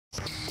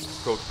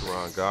Coach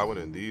Ron Godwin,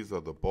 and these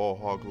are the Ball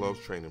Hog Gloves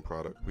training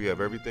product. We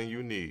have everything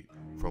you need,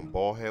 from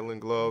ball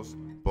handling gloves,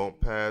 bump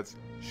pads,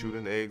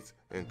 shooting eggs,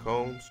 and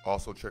cones.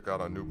 Also check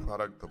out our new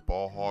product, the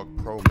Ball Hog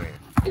Pro Man.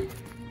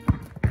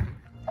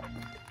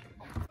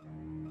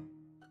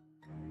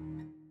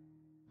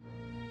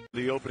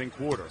 The opening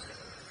quarter.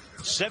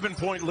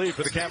 7-point lead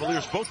for the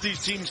Cavaliers. Both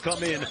these teams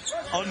come in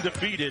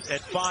undefeated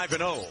at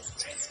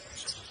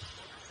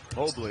 5-0.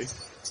 Mobley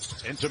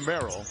into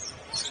Merrill.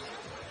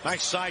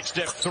 Nice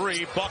sidestep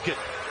three, bucket.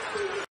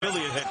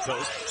 Affiliate head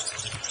coach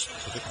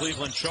for the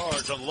Cleveland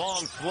Charge. A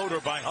long floater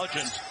by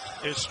Hudgens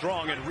is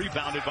strong and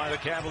rebounded by the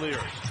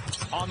Cavaliers.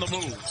 On the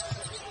move.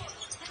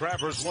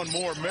 Travers one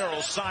more.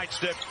 Merrill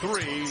sidestep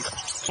three.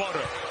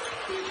 Butter.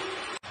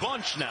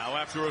 Bunch now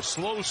after a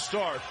slow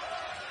start.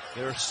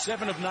 They're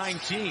 7 of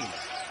 19.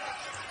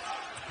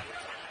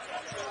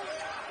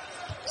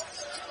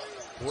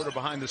 Porter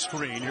behind the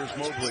screen. Here's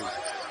Mobley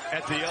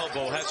at the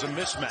elbow. Has a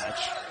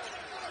mismatch.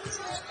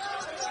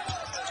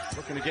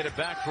 Looking to get it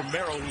back from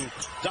Merrill, who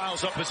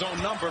dials up his own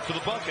number for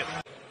the bucket.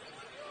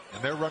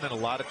 And they're running a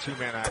lot of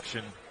two-man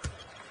action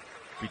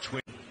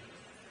between.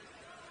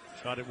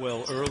 Shot it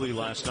well early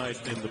last night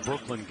in the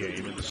Brooklyn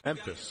game in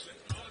Memphis.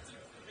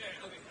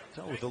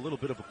 Dealt with a little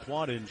bit of a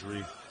quad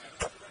injury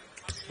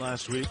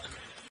last week.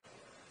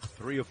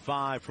 3 of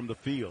 5 from the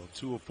field,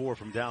 2 of 4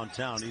 from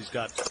downtown. He's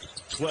got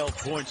 12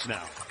 points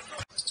now.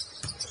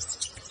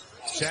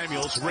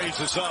 Samuels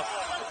raises up.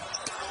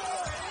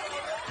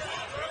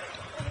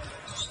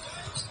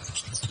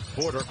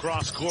 Porter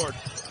cross court.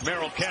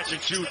 Merrill catch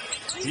and shoot.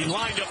 He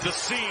lined up the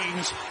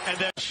seams and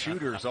then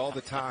Shooters all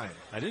the time.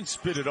 I didn't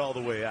spit it all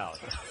the way out.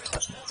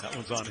 That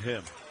one's on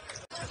him.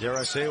 Dare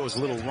I say it was a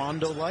little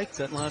Rondo-like,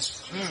 that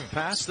last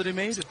pass that he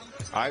made?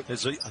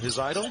 His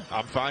idol?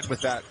 I'm fine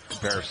with that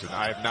comparison.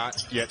 I have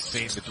not yet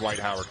seen the Dwight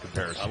Howard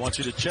comparison. I want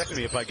you to check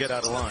me if I get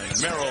out of line.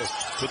 Merrill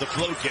with the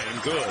float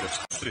game. Good.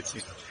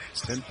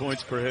 10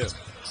 points for him.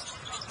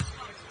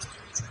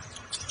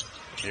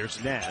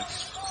 Here's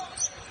Nance.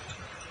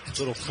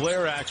 Little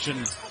flare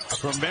action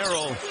from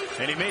Merrill,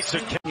 and he makes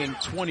it in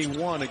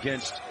 21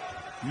 against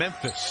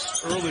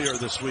Memphis earlier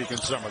this week in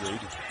Summer League.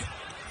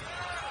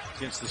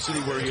 Against the city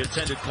where he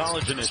attended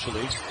college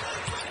initially.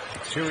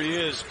 Here he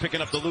is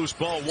picking up the loose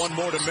ball. One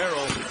more to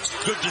Merrill.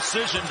 Good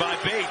decision by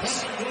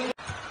Bates.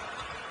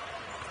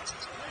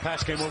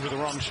 Pass came over the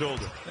wrong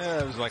shoulder.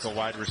 It was like a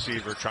wide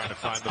receiver trying to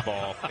find the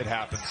ball. It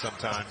happens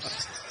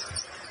sometimes.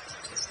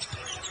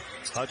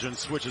 Hudgens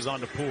switches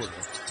on to Porter.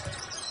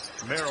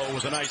 Merrill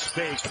with a nice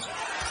fake.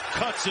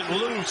 Cuts it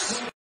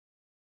loose.